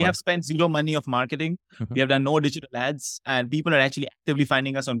We Wow. have spent zero money of marketing. Mhm. We have done no digital ads, and people are actually actively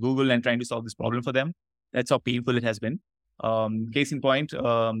finding us on Google and trying to solve this problem for them. That's how painful it has been. Case in point,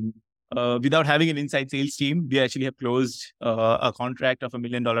 without having an inside sales team, we actually have closed a contract of $1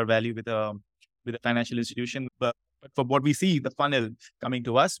 million value with a financial institution. But for what we see, the funnel coming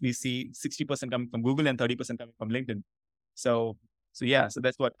to us, we see 60% coming from Google and 30% coming from LinkedIn. So, so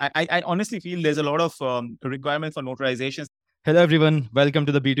that's what I honestly feel. There's a lot of requirement for notarizations. Hello, everyone. Welcome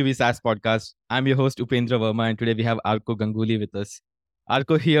to the B2B SaaS podcast. I'm your host, Upendra Verma, and today we have Arko Ganguly with us.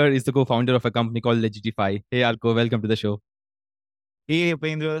 Arko here is the co-founder of a company called Legitify. Hey, Arko, welcome to the show. Hey,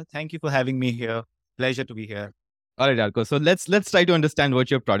 Upendra, thank you for having me here. Pleasure to be here. All right, Arko. So let's try to understand what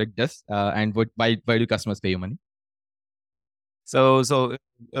your product does and why do customers pay you money. So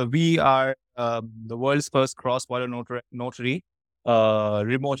we are the world's first cross-border notary,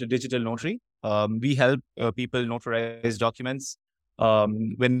 remote digital notary. We help people notarize documents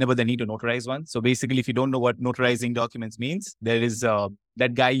whenever they need to notarize one. So basically, if you don't know what notarizing documents means, there is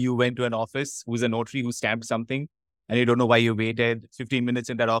that guy you went to an office who's a notary who stamped something, and you don't know why you waited 15 minutes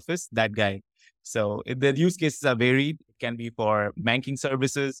in that office. That guy. So the use cases are varied. It can be for banking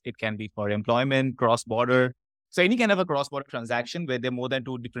services. It can be for employment, cross-border. So any kind of a cross-border transaction where there are more than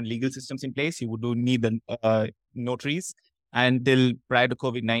two different legal systems in place, you would need the notaries. Until prior to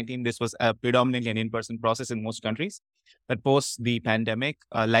COVID-19, this was predominantly an in-person process in most countries. But post the pandemic,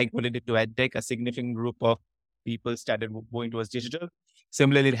 like what it did to EdTech, a significant group of people started going towards digital.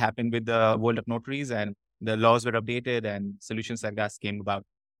 Similarly, it happened with the world of notaries, and the laws were updated and solutions like that came about.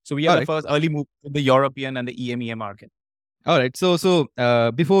 So we are All the right. first early move to the European and the EMEA market. All right. So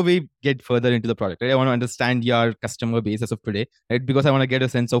before we get further into the product, right, I want to understand your customer base as of today, right? Because I want to get a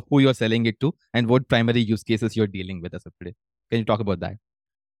sense of who you're selling it to and what primary use cases you're dealing with as of today. Can you talk about that?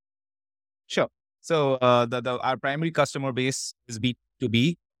 Sure. So our primary customer base is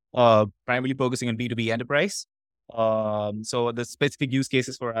B2B, primarily focusing on B2B enterprise. So the specific use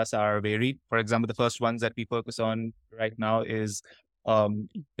cases for us are varied. For example, the first ones that we focus on right now is the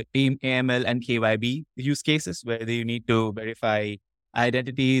AML and KYB use cases, where you need to verify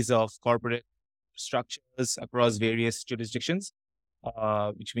identities of corporate structures across various jurisdictions,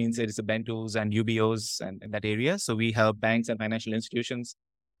 which means it is a bentos and UBOs and in that area. So we help banks and financial institutions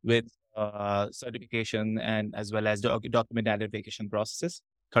with certification and as well as document identification processes.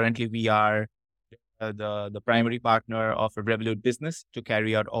 Currently, we are the primary partner of Revolut Business to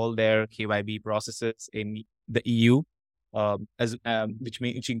carry out all their KYB processes in the EU,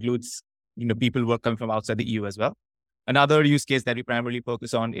 which includes people who are coming from outside the EU as well. Another use case that we primarily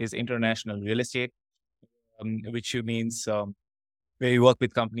focus on is international real estate, which means where you work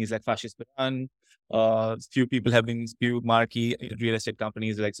with companies like Fascist Baran. Few marquee real estate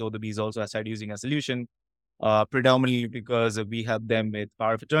companies like Sotheby's also started using a solution, predominantly because we help them with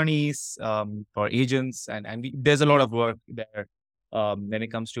power of attorneys for agents, and there's a lot of work there when it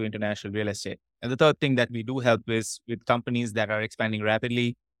comes to international real estate. And the third thing that we do help is with companies that are expanding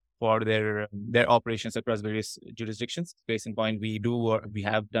rapidly for their operations across various jurisdictions. Case in point, we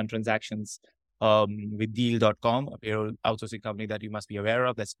have done transactions with Deal.com, a payroll outsourcing company that you must be aware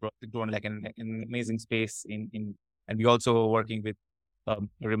of. That's grown like an amazing space and we also working with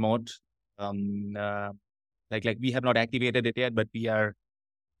remote. Like we have not activated it yet, but we are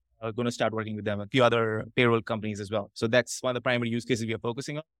going to start working with them. A few other payroll companies as well. So that's one of the primary use cases we are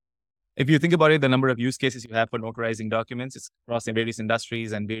focusing on. If you think about it, the number of use cases you have for notarizing documents is across in various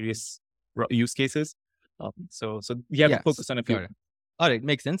industries and various use cases. So you have to focus on a few. All right,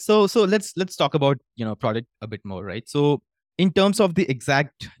 makes sense. So let's talk about product a bit more, right? So in terms of the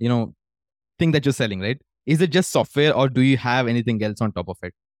exact thing that you're selling, right? Is it just software or do you have anything else on top of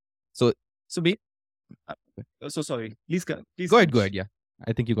it? So sorry. Please go ahead. Yeah,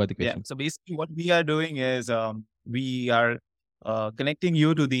 I think you got the question. Yeah. So basically, what we are doing is we are connecting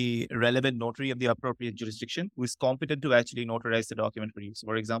you to the relevant notary of the appropriate jurisdiction who is competent to actually notarize the document for you. So,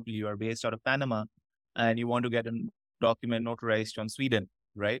 for example, you are based out of Panama and you want to get a document notarized from Sweden,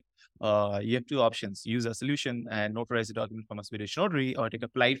 right? You have two options: use a solution and notarize the document from a Swedish notary, or take a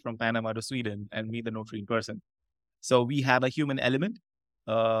flight from Panama to Sweden and meet the notary in person. So we have a human element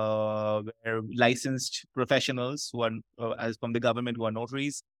where licensed professionals who are as from the government who are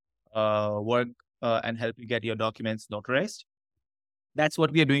notaries work and help you get your documents notarized. That's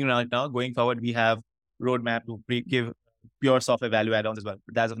what we are doing right now. Going forward, we have roadmap to give pure software value add-ons as well.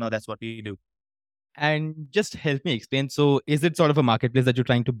 But as of now, that's what we do. And just help me explain. So is it sort of a marketplace that you're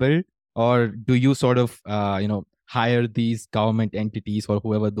trying to build, or do you sort of hire these government entities or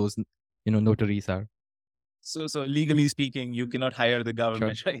whoever those notaries are? So legally speaking, you cannot hire the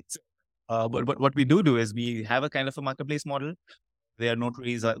government, right? But what we do is we have a kind of a marketplace model. There are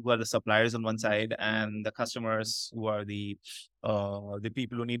notaries who are the suppliers on one side, and the customers who are the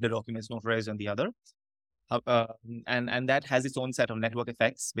people who need the documents notarized on the other. And that has its own set of network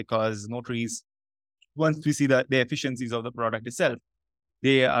effects, because notaries, once we see the efficiencies of the product itself,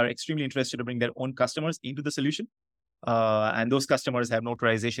 they are extremely interested to bring their own customers into the solution. And those customers have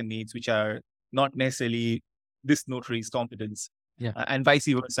notarization needs, which are not necessarily this notary's competence. Yeah. And vice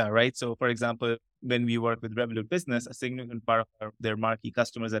versa, right? So, for example, when we work with Revolut Business, a significant part of their marquee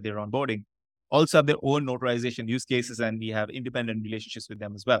customers that they're onboarding also have their own notarization use cases, and we have independent relationships with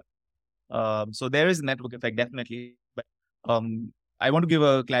them as well. So there is a network effect, definitely. But I want to give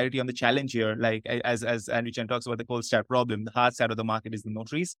a clarity on the challenge here. Like, as Andrew Chen talks about the cold start problem, the hard side of the market is the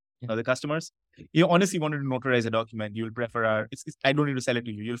notaries, the customers. You honestly wanted to notarize a document, you'll prefer I don't need to sell it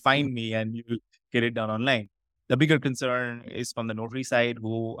to you. You'll find me and you'll get it done online. The bigger concern is from the notary side,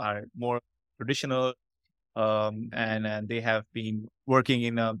 who are more traditional, and they have been working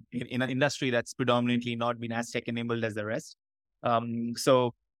in an industry that's predominantly not been as tech enabled as the rest.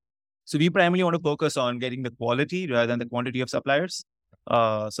 So we primarily want to focus on getting the quality rather than the quantity of suppliers.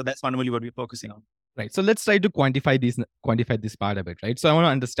 So that's fundamentally what we're focusing on. Right. So let's try to quantify this part a bit, right? So I want to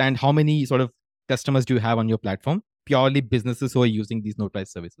understand how many sort of customers do you have on your platform, purely businesses who are using these notarized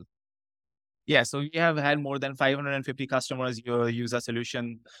services? Yeah, so we have had more than 550 customers use our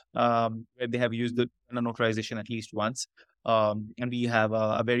solution, where they have used the notarization at least once. And we have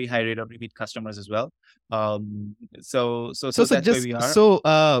a very high rate of repeat customers as well. So that's where we are. So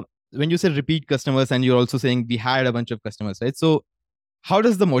when you say repeat customers, and you're also saying we had a bunch of customers, right? So how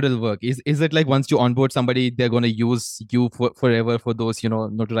does the model work? Is it like once you onboard somebody, they're going to use you forever for those,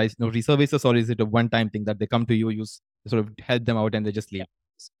 notary services, or is it a one-time thing that they come to you, sort of help them out, and they just leave?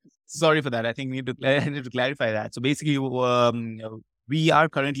 Sorry for that. I think I need to clarify that. So basically, we are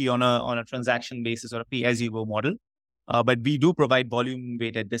currently on a transaction basis or a pay-as-you-go model, but we do provide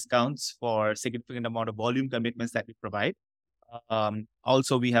volume-weighted discounts for significant amount of volume commitments that we provide.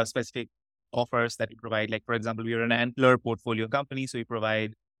 Also, we have specific offers that we provide. Like, for example, we are an Antler portfolio company, so we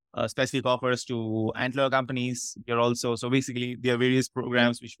provide specific offers to Antler companies. So basically, there are various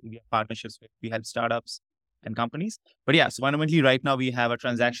programs which we have partnerships with. We help startups and companies. But yeah, so fundamentally, right now we have a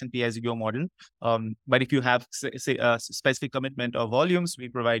transaction pay-as-you-go model. But if you have say a specific commitment of volumes, we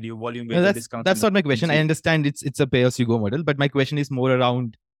provide you volume-weighted discounts. That's not my question. I understand it's a pay-as-you-go model, but my question is more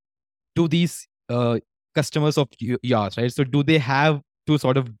around, do these customers of yours, right? So do they have to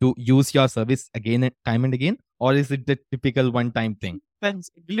sort of use your service again and time and again, or is it the typical one-time thing? It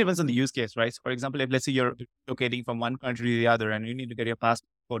really depends on the use case, right? So for example, if let's say you're locating from one country to the other and you need to get your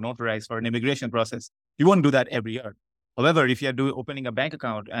passport notarized for an immigration process, you won't do that every year. However, if you're opening a bank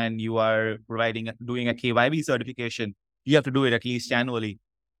account and you are doing a KYB certification, you have to do it at least annually.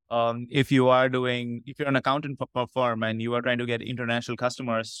 If you're an accountant firm and you are trying to get international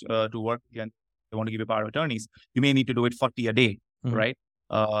customers to work and they want to give you power of attorneys, you may need to do it 40 a day, right?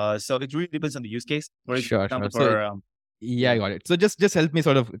 So it really depends on the use case. For example, yeah, I got it. So just help me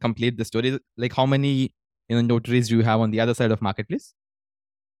sort of complete the story. Like, how many notaries do you have on the other side of marketplace?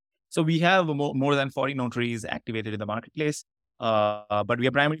 So we have more than 40 notaries activated in the marketplace, but we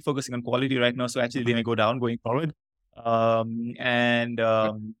are primarily focusing on quality right now. So actually, they may go down going forward.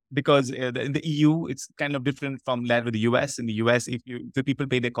 Because in the EU, it's kind of different from that with the US. In the US, if people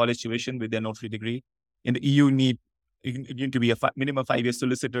pay their college tuition with their notary degree, in the EU, you need to be a minimum 5-year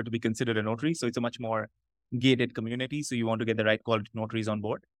solicitor to be considered a notary. So it's a much more gated community. So you want to get the right quality notaries on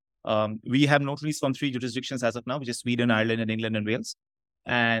board. We have notaries from 3 jurisdictions as of now, which is Sweden, Ireland, and England and Wales.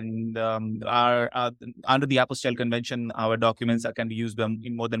 And under the Apostille Convention, our documents can be used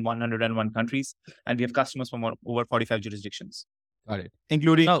in more than 101 countries, and we have customers from over 45 jurisdictions. Got it.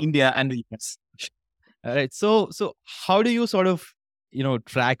 Including India and the US. All right. So how do you sort of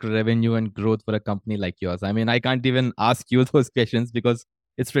track revenue and growth for a company like yours? I mean, I can't even ask you those questions because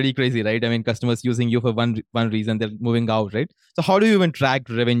it's pretty crazy, right? I mean, customers using you for one reason, they're moving out, right? So how do you even track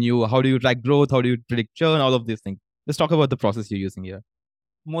revenue? How do you track growth? How do you predict churn? All of these things. Let's talk about the process you're using here.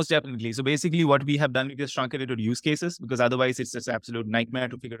 Most definitely. So basically what we have done, we just shrunk it into use cases, because otherwise it's just absolute nightmare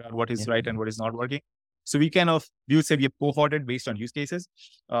to figure out what is right and what is not working. So we we have cohorted based on use cases.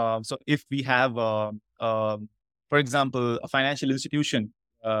 So if we have, for example, a financial institution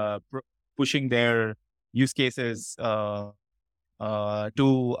pushing their use cases to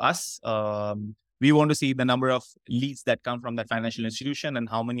us, we want to see the number of leads that come from that financial institution and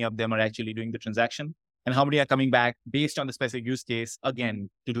how many of them are actually doing the transaction, and how many are coming back based on the specific use case again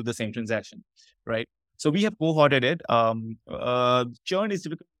to do the same transaction, right? So we have cohorted it. Churn is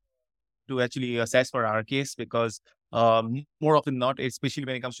difficult to actually assess for our case, because more often than not, especially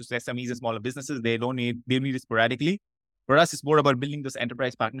when it comes to SMEs and smaller businesses, they need it sporadically. For us, it's more about building those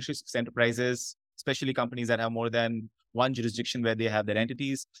enterprise partnerships with enterprises, especially companies that have more than one jurisdiction where they have their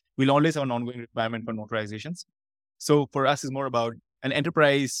entities. We'll always have an ongoing requirement for notarizations. So for us, it's more about an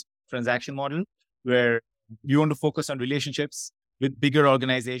enterprise transaction model where you want to focus on relationships with bigger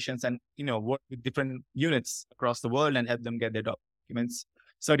organizations and, work with different units across the world and help them get their documents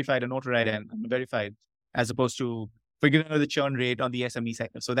certified and notarized and verified, as opposed to figuring out the churn rate on the SME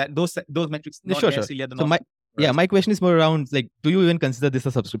sector. So that those metrics Yeah, not sure. necessarily at the So north. my question is more around like, do you even consider this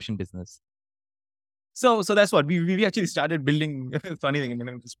a subscription business? So that's what we actually started building. Funny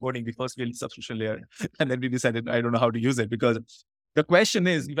thing, sporting, we first built subscription layer, and then we decided I don't know how to use it, because the question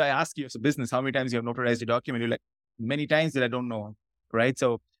is, if I ask you as a business, how many times you have notarized a document, you're like, many times that I don't know, right?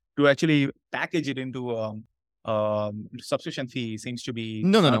 So to actually package it into subscription fee seems to be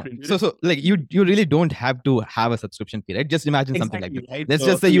No. counterintuitive. So like you really don't have to have a subscription fee, right? Just imagine something like Exactly, that. right? Let's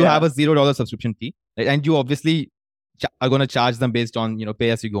So, just say you yeah. have a $0 subscription fee, right? And you obviously are going to charge them based on pay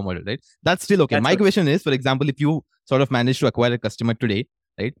as you go model, right? That's still okay. That's My what- question is, for example, if you sort of manage to acquire a customer today,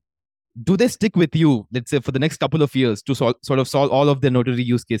 right? Do they stick with you, let's say, for the next couple of years to sort of solve all of their notary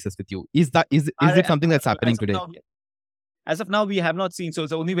use cases with you? Is it something that's happening today? As of now, we have not seen. So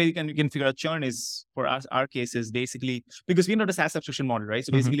the only way you can figure out churn is for us. Our case is basically because we're not a SaaS subscription model, right?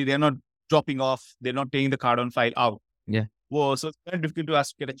 So basically, they're not dropping off. They're not taking the card on file out. Yeah. Well, so it's very difficult to us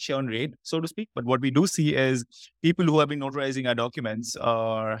to get a churn rate, so to speak. But what we do see is people who have been notarizing our documents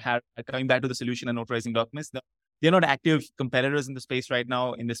or are coming back to the solution and notarizing documents. They're not active competitors in the space right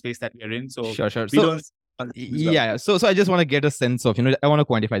now, in the space that we are in. So Sure. we So don't. yeah. So I just want to get a sense of, I want to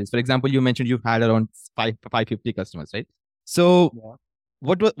quantify this. For example, you mentioned you've had around 550 customers, right? So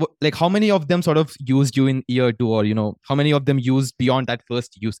what like how many of them sort of used you in year two, or how many of them used beyond that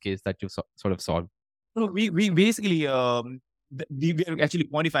first use case that you sort of solved? So we basically we are actually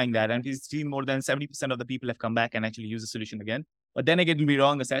quantifying that, and we've seen more than 70% of the people have come back and actually use the solution again. But then again, it will be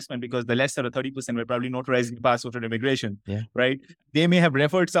wrong assessment, because the lesser of 30% were probably notarizing passport and immigration. Yeah. Right. They may have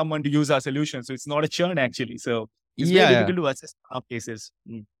referred someone to use our solution, so it's not a churn actually. So it's Yeah. very difficult to assess our cases.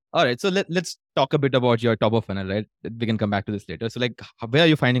 All right. So let's talk a bit about your top of funnel, right? We can come back to this later. So like, where are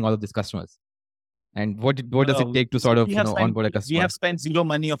you finding all of these customers? And what does it take to sort of onboard a customer? We have spent zero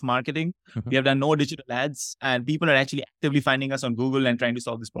money of marketing. We have done no digital ads, and people are actually actively finding us on Google and trying to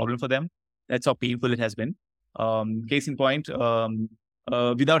solve this problem for them. That's how painful it has been. Case in point,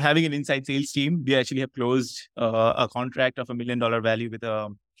 without having an inside sales team, we actually have closed a contract of $1 million value with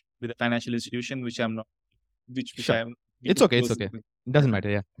a financial institution, which I'm not. Which Sure. I'm. It's okay. It's okay. It doesn't matter.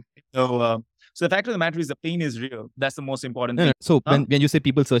 Yeah. So the fact of the matter is, the pain is real. That's the most important thing. So when you say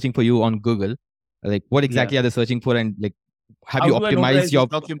people searching for you on Google, like what exactly are they searching for, and like have you optimized your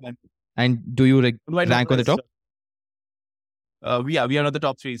document? And do you rank on the top? We are not the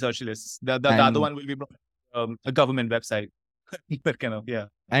top 3 search lists. The other one will be a government website. That kind of, yeah.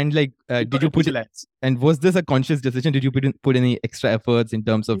 And like, did you put it? And was this a conscious decision? Did you put any extra efforts in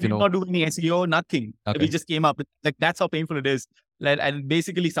terms of we did not do any SEO, nothing. Okay. We just came up with, like, that's how painful it is. Like, and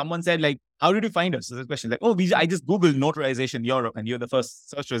basically, someone said, like, how did you find us? So the question, like, I just Googled notarization Europe, and you're the first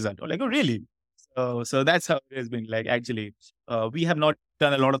search result. Or like, oh, really? So that's how it has been. Like, actually, we have not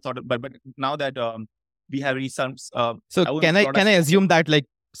done a lot of thought, but now that we have reached some. So can I assume that like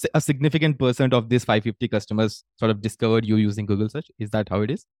a significant percent of these 550 customers sort of discovered you using Google search? Is that how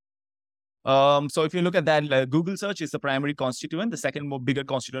it is? So if you look at that, Google search is the primary constituent. The second more bigger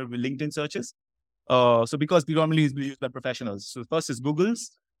constituent will be LinkedIn searches. So because we normally is used by professionals. So first is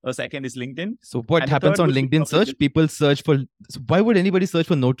Google's. Second is LinkedIn. So what happens on LinkedIn search? People search for. So why would anybody search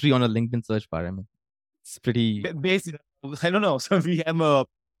for notary on a LinkedIn search bar? I mean, it's pretty. Basically, I don't know. So we have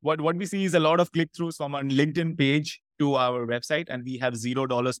what we see is a lot of click throughs from our LinkedIn page to our website, and we have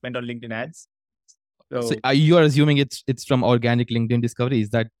 $0 spent on LinkedIn ads. So you are assuming it's from organic LinkedIn discovery? Is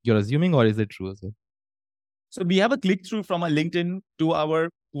that you're assuming, or is it true as well? So we have a click through from our LinkedIn to our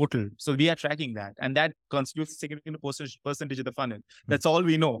portal. So we are tracking that, and that constitutes a significant percentage of the funnel. That's all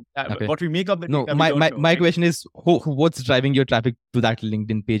we know. Okay. What we make of the data, my question is, what's driving your traffic to that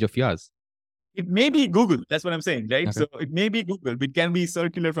LinkedIn page of yours? It may be Google. That's what I'm saying, right? Okay. So it may be Google. It can be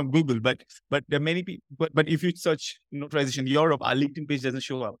circular from Google, but there are many people. But if you search notarization Europe, our LinkedIn page doesn't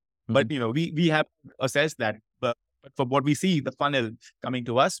show up. Mm-hmm. But we have assessed that. But for what we see, the funnel coming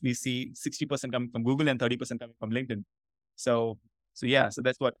to us, we see 60% coming from Google and 30% coming from LinkedIn. So yeah. So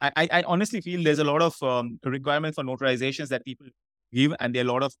that's what I honestly feel. There's a lot of requirements for notarizations that people give, and there are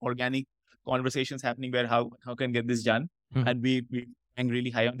a lot of organic conversations happening where how can get this done, and we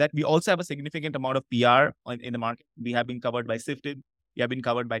really high on that. We also have a significant amount of PR in the market. We have been covered by Sifted. We have been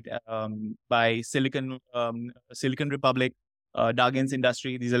covered by Silicon Republic, Dagens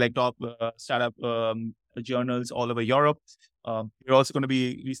Industry. These are like top startup journals all over Europe. We're also going to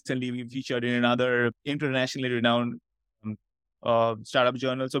be recently featured in another internationally renowned startup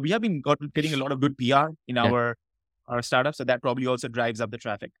journal. So we have been getting a lot of good PR in our startup. So that probably also drives up the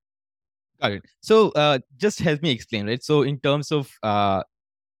traffic. Got it. So just help me explain, right? So in terms of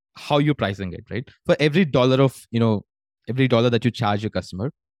how you're pricing it, right? For every dollar of, every dollar that you charge your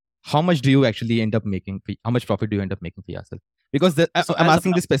customer, how much do you actually end up making? How much profit do you end up making for yourself? Because I'm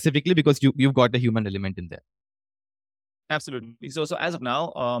asking this specifically because you've got the human element in there. Absolutely. So as of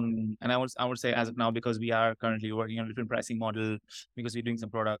now, and I would say as of now, because we are currently working on a different pricing model because we're doing some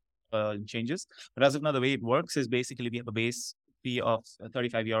product changes. But as of now, the way it works is basically we have a base fee of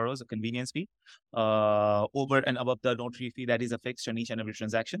 35 euros, a convenience fee, over and above the notary fee that is affixed on each and every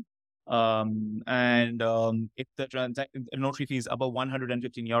transaction. If the notary fee is above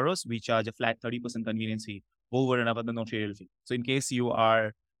 115 euros, we charge a flat 30% convenience fee over and above the notarial fee. So in case you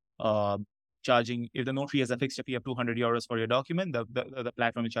are charging, if the notary has a fixed fee of 200 euros for your document, the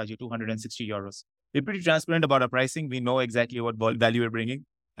platform will charge you 260 euros. We're pretty transparent about our pricing. We know exactly what value we're bringing.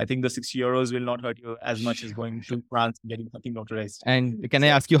 I think the 60 euros will not hurt you as much as going to France and getting something notarized. And can I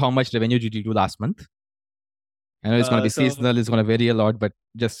ask you how much revenue did you do last month? I know it's going to be seasonal, it's going to vary a lot, but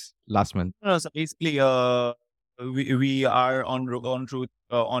just last month. No, so basically, we are on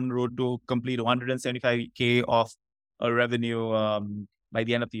road to complete 175K of revenue by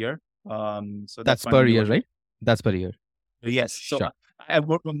the end of the year. So that's per year, right? That's per year. Yes. So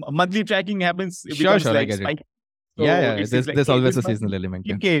monthly tracking happens. Sure, I get it. So there's always a seasonal element.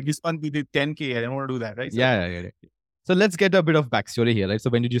 10K, this month we did 10K. I don't want to do that, right? So, I get it. So let's get a bit of backstory here, right? So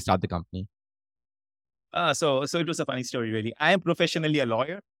when did you start the company? So it was a funny story, really. I am professionally a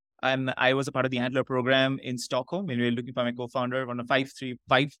lawyer, and I was a part of the Antler program in Stockholm when we were looking for my co-founder. One of five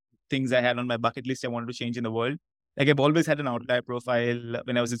things I had on my bucket list I wanted to change in the world. Like I've always had an outlier profile.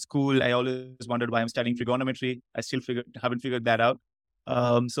 When I was at school, I always wondered why I'm studying trigonometry. I still haven't figured that out.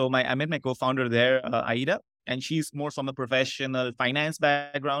 So I met my co-founder there, Aida, and she's more from a professional finance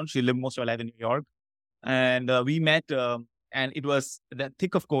background. She lived most of her life in New York. And we met, and it was the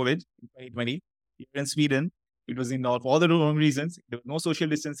thick of COVID in 2020 here in Sweden. It was in for all the wrong reasons. There was no social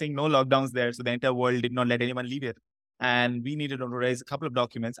distancing, no lockdowns there. So the entire world did not let anyone leave it. And we needed to notarize a couple of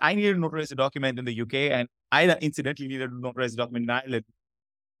documents. I needed to notarize a document in the UK, and I incidentally needed to notarize a document in Ireland.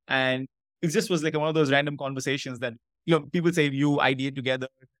 And it just was like one of those random conversations that, people say you ideate together,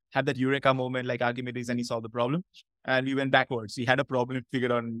 have that eureka moment like Archimedes, and he solved the problem. And we went backwards. We had a problem,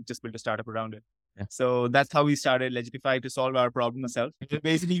 figured out, and just built a startup around it. Yeah. So that's how we started Legitify, to solve our problem ourselves.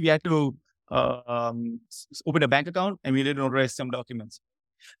 Basically, we had to open a bank account, and we did notarize some documents.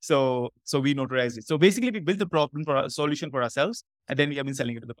 So we notarized it. So basically, we built the problem for a solution for ourselves, and then we have been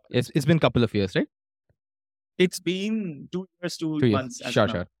selling it to the public. It's been a couple of years, right? It's been 2 years, 2 months.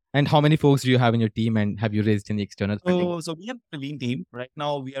 Sure. And how many folks do you have in your team, and have you raised any external funding? So we have a lean team. Right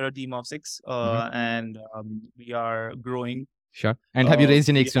now, we are a team of 6, and we are growing. Sure. And have you raised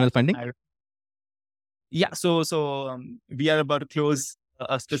any external funding? Yeah. So we are about to close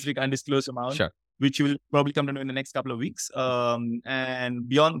a specific undisclosed amount. Sure. Which you will probably come to know in the next couple of weeks. And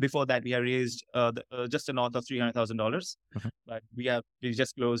before that, we have raised just a north of $300,000. But we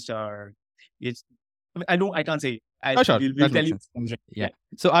just closed our. I can't say. Sure. We'll tell you. Yeah.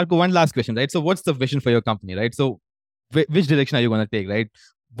 So Arko, one last question, right? So what's the vision for your company, right? So which direction are you going to take, right?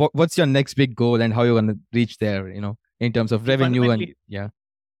 What's your next big goal, and how you're going to reach there? In terms of revenue and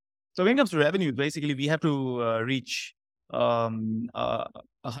So when it comes to revenue, basically we have to reach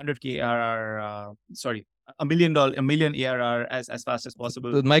 100K ARR, $1 million ARR as fast as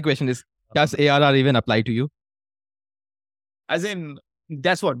possible. So my question is, does ARR even apply to you? As in,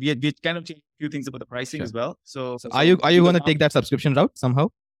 that's what we kind of changed a few things about the pricing as well. So are you going to take that subscription route somehow?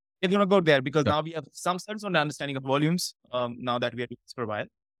 We're going to go there because now we have some understanding of volumes. Now that we are doing this for a while.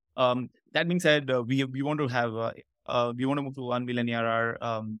 That being said, we want to have we want to move to 1 million ARR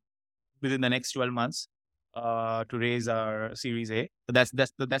within the next 12 months. To raise our Series A. So that's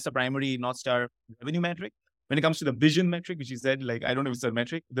the primary North Star revenue metric. When it comes to the vision metric, which you said, like, I don't know if it's a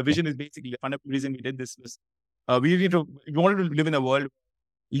metric. The vision is basically the fundamental reason we did this was we wanted to live in a world where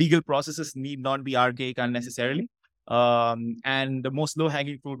legal processes need not be archaic unnecessarily. And the most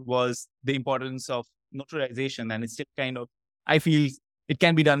low-hanging fruit was the importance of notarization. And it's still kind of, I feel it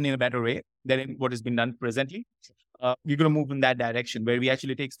can be done in a better way than what has been done presently. We're going to move in that direction where we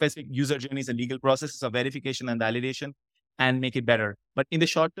actually take specific user journeys and legal processes of verification and validation and make it better. But in the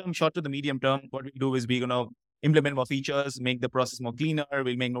short to the medium term, what we do is we're going to implement more features, make the process more cleaner.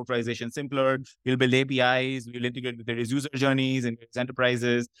 We'll make notarization simpler. We'll build APIs. We'll integrate with various user journeys and various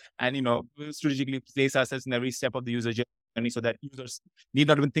enterprises, and we'll strategically place ourselves in every step of the user journey journey so that users need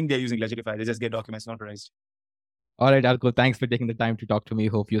not even think they're using Legitify. They just get documents notarized. All right, Arko, thanks for taking the time to talk to me.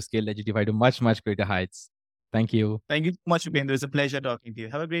 Hope you scale Legitify to much, much greater heights. Thank you. Thank you so much, Upendra. It's a pleasure talking to you.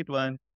 Have a great one.